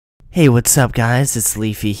Hey, what's up guys, it's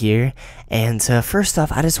Leafy here, and first off,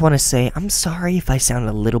 I just want to say I'm sorry if I sound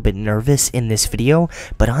a little bit nervous in this video,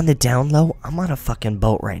 but on the down low, I'm on a fucking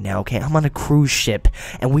boat right now, okay? I'm on a cruise ship,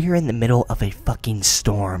 and we are in the middle of a fucking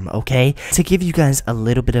storm, okay? To give you guys a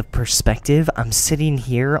little bit of perspective, I'm sitting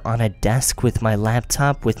here on a desk with my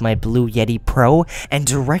laptop with my Blue Yeti Pro, and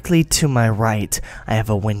directly to my right, I have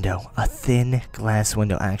a window, a thin glass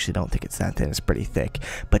window. I actually don't think it's that thin, it's pretty thick,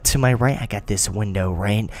 but to my right, I got this window,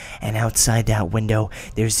 right? And outside that window,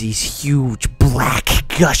 there's these huge black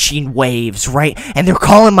gushing waves, right? And they're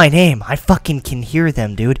calling my name. I fucking can hear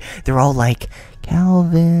them, dude. They're all like,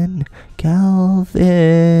 Calvin,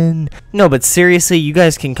 Calvin. No, but seriously, you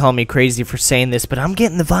guys can call me crazy for saying this, but I'm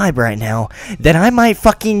getting the vibe right now that I might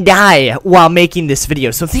fucking die while making this video.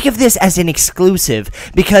 So think of this as an exclusive,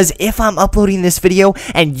 because if I'm uploading this video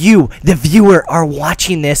and you, the viewer, are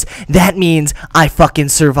watching this, that means I fucking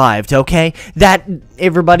survived, okay? That,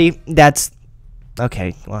 everybody, that's...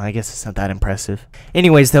 okay, well, I guess it's not that impressive.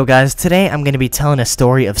 Anyways, though, guys, today I'm going to be telling a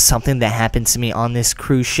story of something that happened to me on this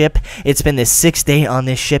cruise ship. It's been the 6th day on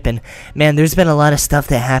this ship, and, man, there's been a lot of stuff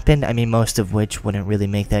that happened. I mean, most of which wouldn't really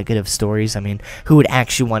make that good of stories. I mean, who would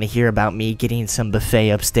actually want to hear about me getting some buffet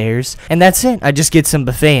upstairs? And that's it. I just get some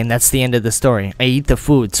buffet, and that's the end of the story. I eat the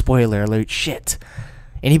food. Spoiler alert. Shit.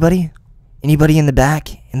 Anybody? Anybody in the back?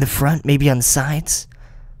 In the front? Maybe on the sides?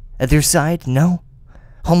 Other side? No?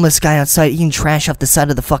 Homeless guy outside eating trash off the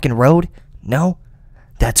side of the fucking road? No?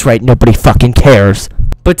 That's right, nobody fucking cares.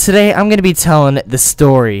 But today, I'm gonna be telling the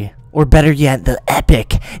story, or better yet, the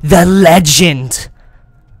epic, the legend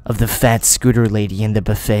of the fat scooter lady in the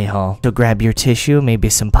buffet hall. So grab your tissue, maybe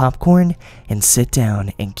some popcorn, and sit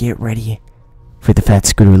down and get ready for the fat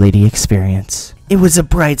scooter lady experience. It was a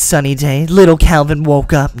bright sunny day. Little Calvin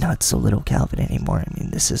woke up. Not so little Calvin anymore. I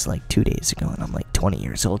mean, this is like 2 days ago and I'm like 20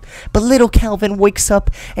 years old. But little Calvin wakes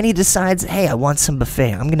up and he decides, hey, I want some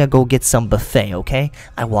buffet. I'm gonna go get some buffet, okay?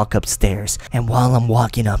 I walk upstairs, and while I'm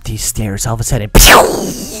walking up these stairs, all of a sudden,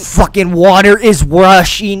 fucking water is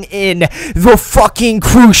rushing in. The fucking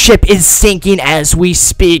cruise ship is sinking as we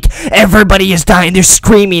speak. Everybody is dying. They're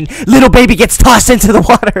screaming. Little baby gets tossed into the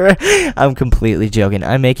water. I'm completely joking.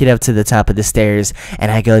 I make it up to the top of the stairs, and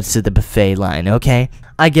I go to the buffet line, okay?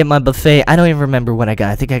 I get my buffet. I don't even remember what I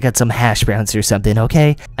got. I think I got some hash browns or something,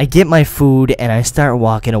 okay? I get my food, and I start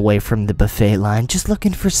walking away from the buffet line, just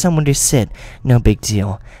looking for someone to sit. No big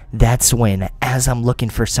deal. That's when, as I'm looking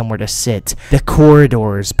for somewhere to sit, the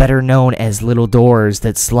corridors, better known as little doors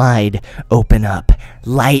that slide, open up.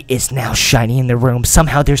 Light is now shining in the room.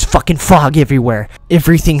 Somehow there's fucking fog everywhere.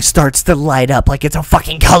 Everything starts to light up like it's a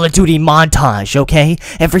fucking Call of Duty montage, okay?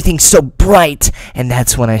 Everything's so bright. And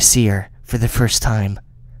that's when I see her for the first time.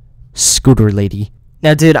 Scooter Lady.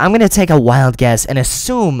 Now, dude, I'm gonna take a wild guess and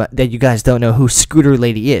assume that you guys don't know who Scooter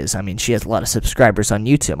Lady is. I mean, she has a lot of subscribers on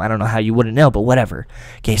YouTube. I don't know how you wouldn't know, but whatever.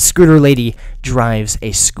 Okay, Scooter Lady drives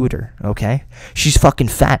a scooter, okay? She's fucking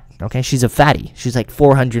fat, okay? She's a fatty. She's like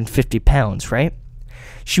 450 pounds, right?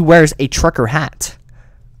 She wears a trucker hat.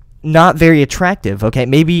 Not very attractive, okay?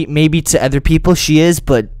 Maybe to other people she is,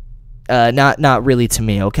 but not really to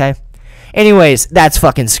me, okay? Anyways, that's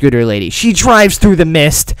fucking Scooter Lady. She drives through the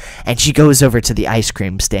mist, and she goes over to the ice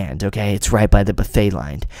cream stand, okay? It's right by the buffet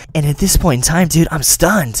line. And at this point in time, dude, I'm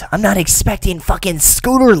stunned. I'm not expecting fucking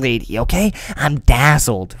Scooter Lady, okay? I'm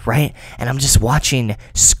dazzled, right? And I'm just watching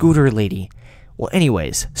Scooter Lady. Well,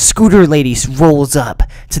 anyways, Scooter Lady rolls up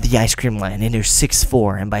to the ice cream line in her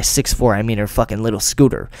 6'4", and by 6'4", I mean her fucking little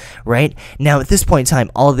scooter, right? Now, at this point in time,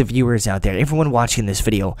 all the viewers out there, everyone watching this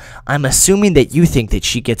video, I'm assuming that you think that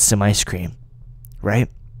she gets some ice cream, right?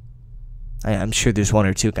 I'm sure there's one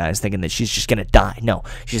or two guys thinking that she's just gonna die. No,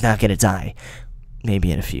 she's not gonna die.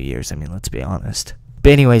 Maybe in a few years, I mean, let's be honest.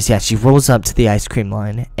 But anyways, yeah, she rolls up to the ice cream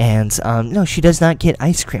line, and, no, she does not get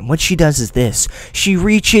ice cream. What she does is this. She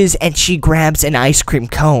reaches and she grabs an ice cream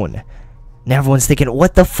cone. Now everyone's thinking,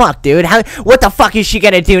 what the fuck, dude? What the fuck is she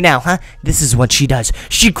gonna do now, huh? This is what she does.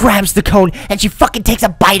 She grabs the cone, and she fucking takes a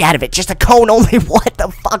bite out of it. Just a cone only. What the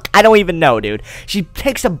fuck? I don't even know, dude. She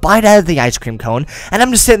takes a bite out of the ice cream cone, and I'm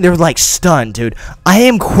just sitting there, like, stunned, dude. I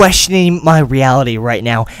am questioning my reality right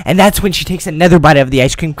now, and that's when she takes another bite out of the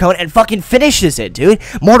ice cream cone and fucking finishes it, dude.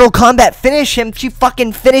 Mortal Kombat, finish him. She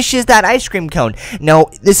fucking finishes that ice cream cone. No,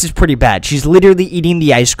 this is pretty bad. She's literally eating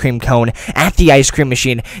the ice cream cone at the ice cream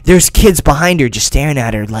machine. There's kids behind her just staring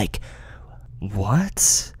at her like,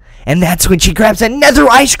 what? And that's when she grabs another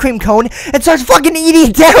ice cream cone and starts fucking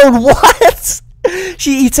eating it down. What?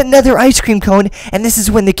 She eats another ice cream cone, and this is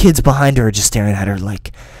when the kids behind her are just staring at her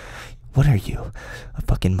like, What are you? A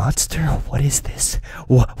fucking monster? What is this?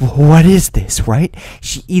 What is this, right?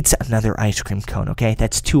 She eats another ice cream cone, okay?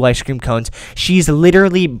 That's 2 ice cream cones. She's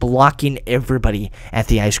literally blocking everybody at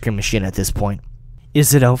the ice cream machine at this point.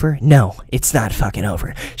 Is it over? No, it's not fucking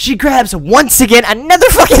over. She grabs once again another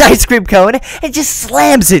fucking ice cream cone and just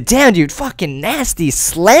slams it down, dude. Fucking nasty,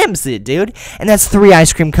 slams it, dude. And that's 3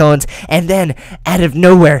 ice cream cones. And then, out of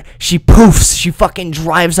nowhere, she poofs. She fucking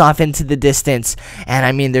drives off into the distance. And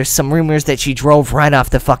I mean, there's some rumors that she drove right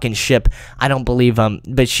off the fucking ship. I don't believe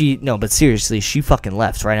but seriously, she fucking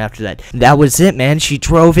left right after that. That was it, man. She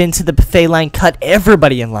drove into the buffet line, cut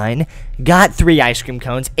everybody in line, got 3 ice cream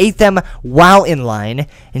cones, ate them while in line,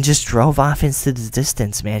 and just drove off into the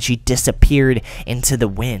distance, man. She disappeared into the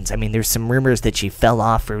winds. I mean, there's some rumors that she fell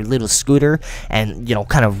off her little scooter and, you know,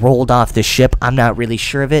 kind of rolled off the ship. I'm not really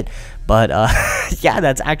sure of it, but, yeah,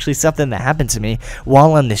 that's actually something that happened to me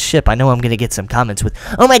while on this ship. I know I'm gonna get some comments with,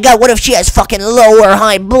 oh my god, what if she has fucking low or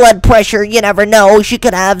high blood pressure? You never know. She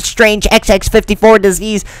could have strange XX54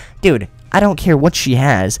 disease. Dude, I don't care what she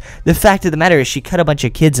has. The fact of the matter is she cut a bunch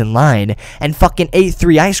of kids in line and fucking ate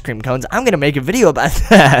 3 ice cream cones. I'm gonna make a video about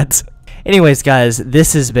that. Anyways, guys,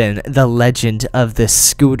 this has been the legend of the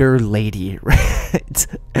scooter lady, right?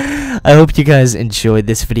 I hope you guys enjoyed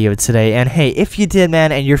this video today. And hey, if you did,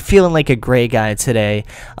 man, and you're feeling like a gray guy today,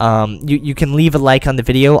 you can leave a like on the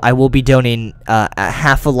video. I will be donating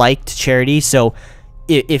half a like to charity. So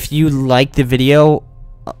if you like the video,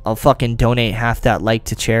 I'll fucking donate half that like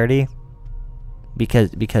to charity.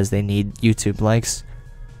 Because they need YouTube likes,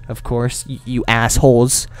 of course, you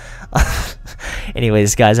assholes.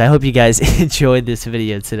 Anyways, guys, I hope you guys enjoyed this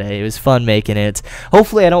video today. It was fun making it.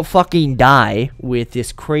 Hopefully I don't fucking die with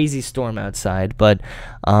this crazy storm outside, but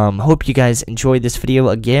hope you guys enjoyed this video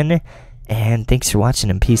again, and thanks for watching,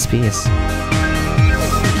 and peace.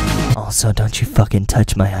 Also, don't you fucking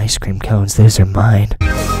touch my ice cream cones. Those are mine.